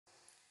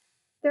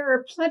there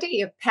are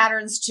plenty of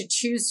patterns to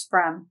choose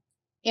from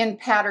in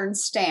pattern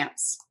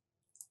stamps.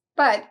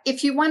 But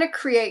if you want to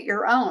create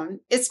your own,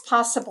 it's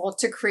possible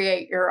to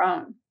create your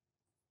own.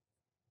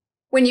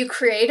 When you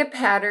create a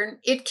pattern,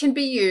 it can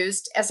be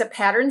used as a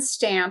pattern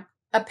stamp,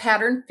 a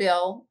pattern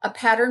fill, a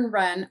pattern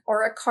run,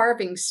 or a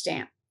carving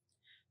stamp.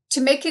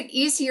 To make it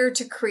easier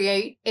to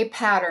create a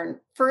pattern,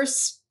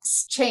 first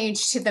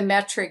change to the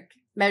metric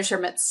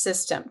measurement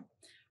system.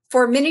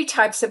 For many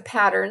types of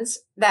patterns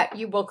that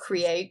you will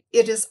create,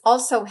 it is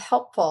also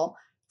helpful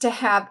to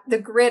have the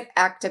grid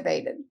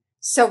activated.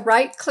 So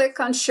right-click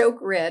on Show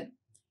Grid,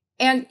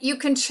 and you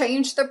can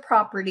change the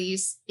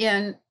properties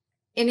in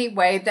any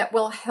way that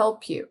will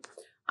help you.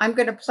 I'm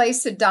going to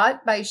place a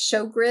dot by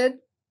Show Grid.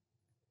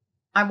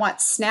 I want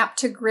Snap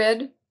to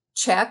Grid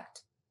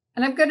checked,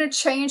 and I'm going to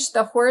change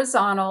the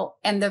horizontal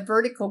and the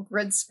vertical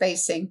grid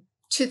spacing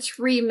to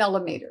 3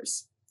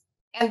 millimeters,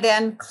 and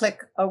then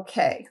click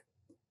OK.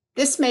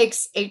 This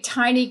makes a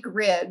tiny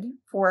grid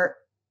for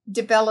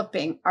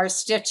developing our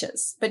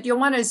stitches, but you'll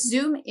want to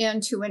zoom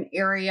into an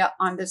area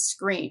on the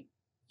screen.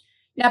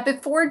 Now,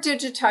 before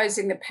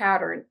digitizing the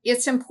pattern,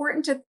 it's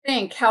important to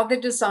think how the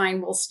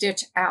design will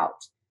stitch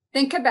out.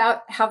 Think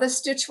about how the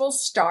stitch will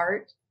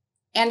start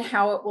and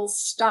how it will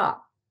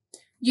stop.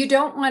 You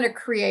don't want to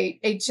create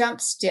a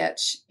jump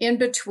stitch in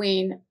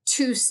between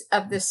two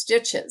of the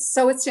stitches.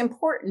 So it's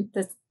important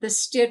that the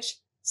stitch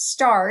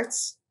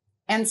starts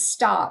and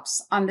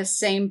stops on the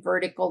same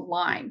vertical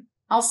line.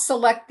 I'll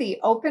select the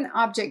Open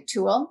Object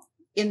tool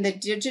in the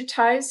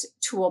Digitize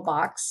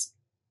toolbox,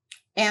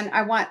 and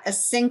I want a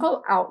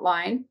single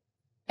outline,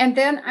 and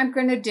then I'm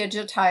going to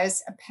digitize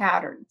a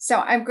pattern. So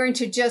I'm going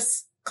to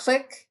just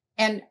click,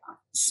 and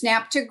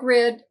Snap to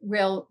Grid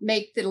will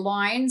make the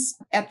lines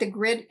at the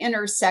grid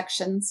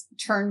intersections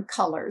turn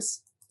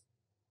colors.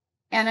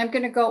 And I'm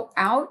going to go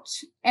out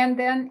and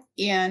then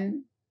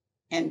in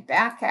and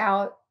back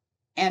out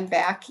and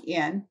back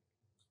in,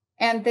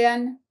 and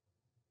then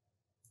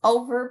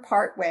over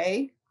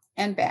partway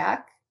and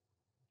back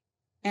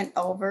and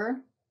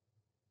over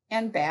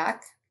and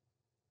back,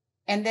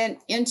 and then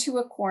into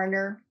a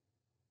corner,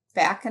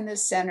 back in the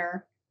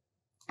center,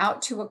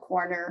 out to a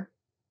corner,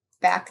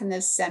 back in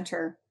the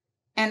center.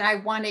 And I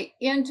want to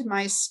end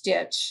my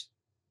stitch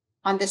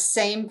on the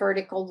same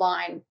vertical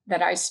line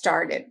that I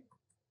started.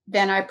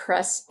 Then I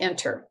press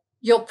Enter.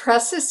 You'll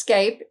press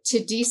Escape to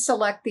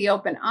deselect the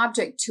Open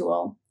Object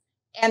tool,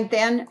 and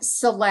then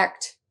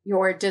select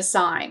your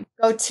design.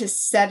 Go to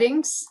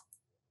Settings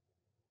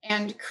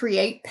and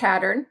Create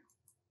Pattern.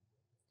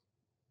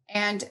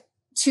 And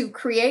to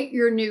create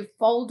your new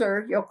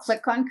folder, you'll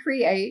click on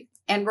Create,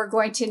 and we're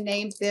going to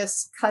name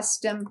this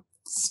Custom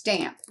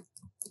Stamp.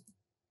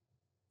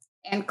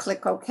 And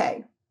click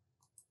OK.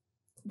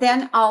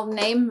 Then I'll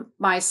name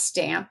my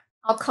stamp.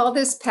 I'll call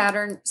this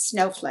pattern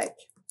Snowflake.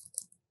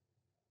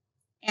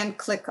 And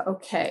click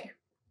OK.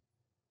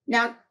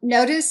 Now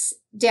notice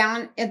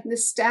down in the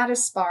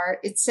status bar,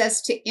 it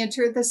says to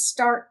enter the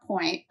start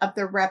point of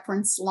the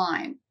reference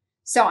line.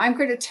 So I'm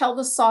going to tell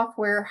the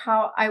software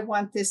how I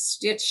want this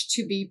stitch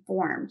to be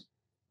formed.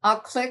 I'll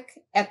click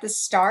at the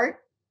start,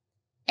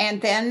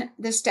 and then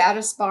the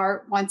status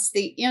bar wants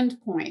the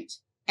end point,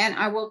 and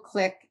I will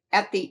click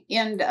at the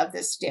end of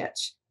the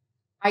stitch.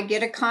 I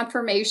get a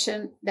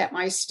confirmation that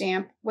my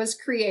stamp was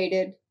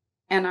created,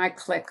 and I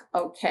click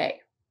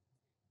OK.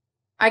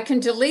 I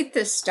can delete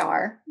this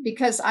star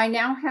because I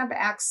now have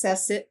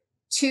access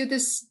to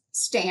this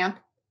stamp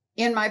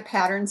in my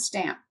pattern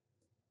stamp.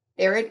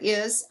 There it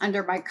is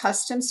under my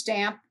custom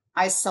stamp.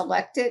 I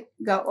select it,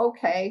 go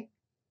OK,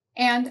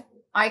 and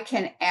I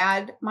can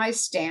add my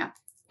stamp.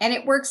 And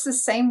it works the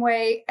same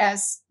way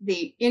as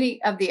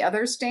any of the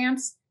other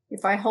stamps.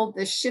 If I hold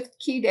the Shift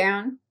key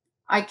down,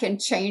 I can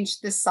change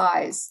the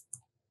size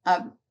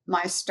of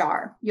my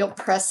star. You'll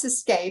press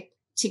Escape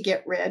to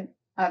get rid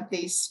of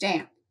the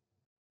stamp.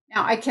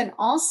 Now I can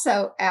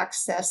also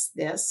access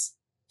this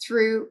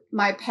through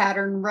my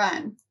pattern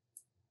run.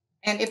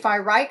 And if I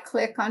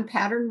right-click on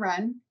pattern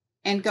run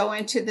and go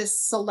into the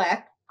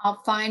select,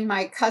 I'll find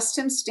my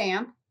custom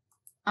stamp.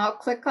 I'll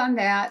click on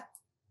that,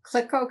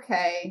 click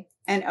OK,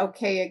 and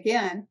OK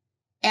again.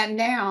 And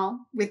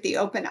now with the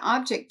Open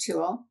Object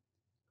tool,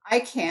 I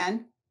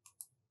can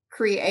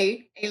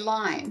create a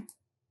line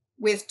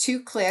with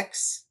 2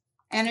 clicks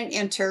and an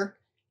Enter,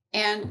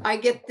 and I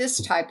get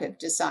this type of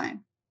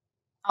design.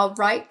 I'll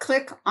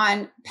right-click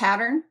on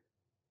Pattern,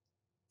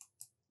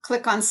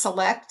 click on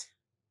Select,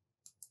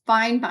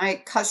 find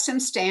my custom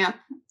stamp,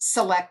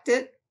 select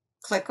it,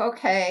 click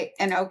OK,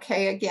 and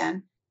OK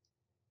again.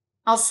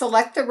 I'll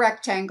select the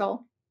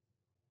rectangle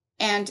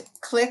and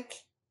click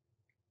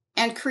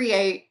and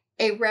create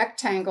a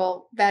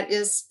rectangle that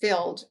is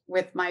filled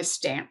with my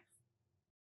stamp.